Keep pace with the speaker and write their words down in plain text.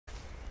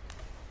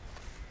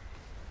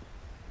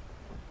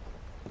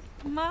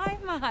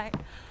My.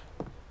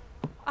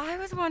 I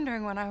was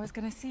wondering when I was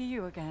gonna see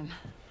you again.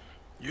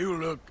 You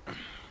look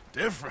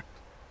different.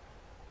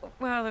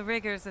 Well, the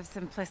rigors of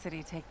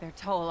simplicity take their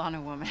toll on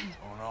a woman.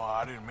 Oh, no,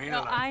 I didn't mean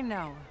No, it. I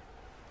know.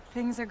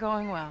 Things are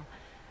going well.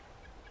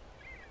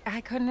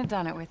 I couldn't have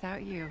done it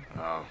without you.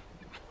 Oh,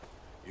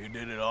 you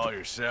did it all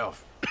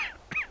yourself.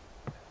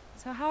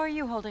 So how are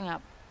you holding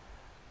up?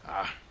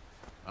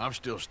 I'm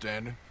still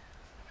standing,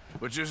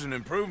 which is an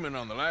improvement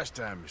on the last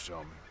time you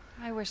saw me.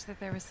 I wish that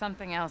there was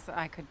something else that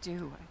I could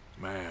do.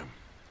 Ma'am,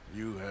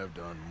 you have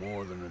done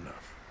more than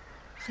enough.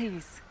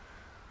 Please,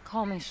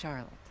 call me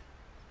Charlotte.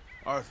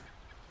 Arthur.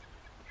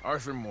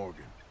 Arthur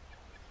Morgan.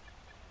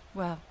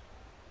 Well,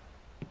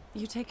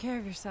 you take care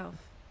of yourself,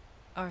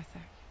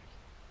 Arthur.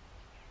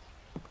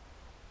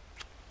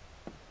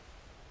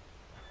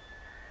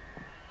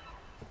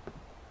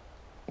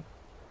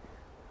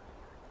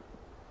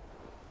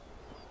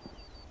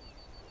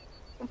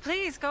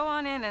 Please, go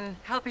on in and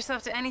help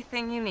yourself to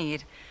anything you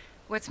need.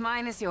 What's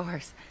mine is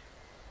yours.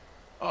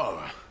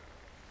 Oh,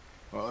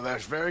 well,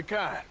 that's very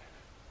kind.